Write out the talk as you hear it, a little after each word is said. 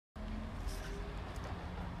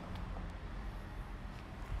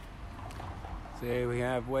So here we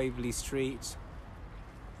have Waverley Street,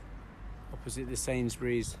 opposite the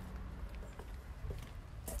Sainsbury's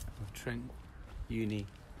of Trent Uni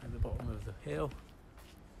at the bottom of the hill.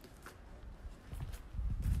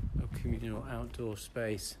 A communal outdoor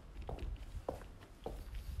space. So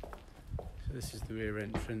this is the rear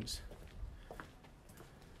entrance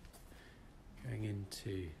going into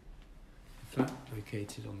the flat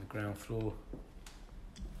located on the ground floor.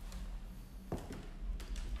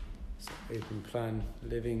 Open plan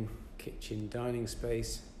living, kitchen, dining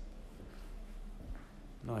space.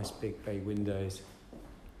 Nice big bay windows.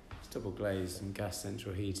 It's double glazed and gas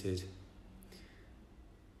central heated.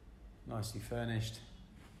 Nicely furnished.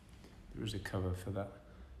 There is a cover for that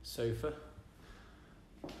sofa.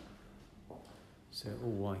 So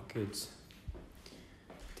all white goods.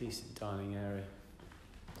 Decent dining area.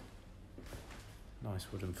 Nice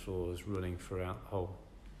wooden floors running throughout the whole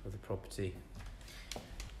of the property.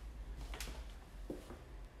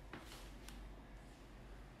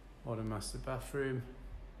 Modern master bathroom,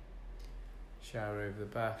 shower over the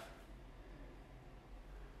bath,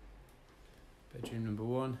 bedroom number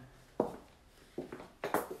 1. You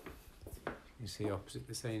can see opposite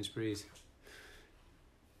the Sainsbury's.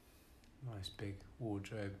 Nice big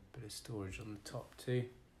wardrobe, bit of storage on the top too.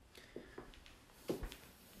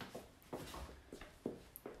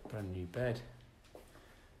 Brand new bed,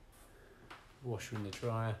 washer and the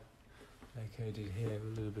dryer located here with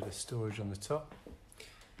a little bit of storage on the top.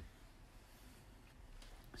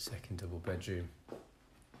 Second double bedroom,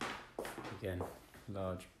 again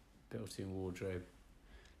large built-in wardrobe,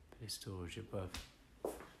 bit of storage above.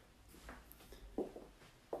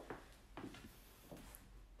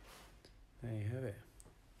 There you have it,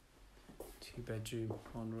 2-bedroom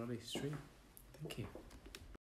on Waverley Street. Thank you.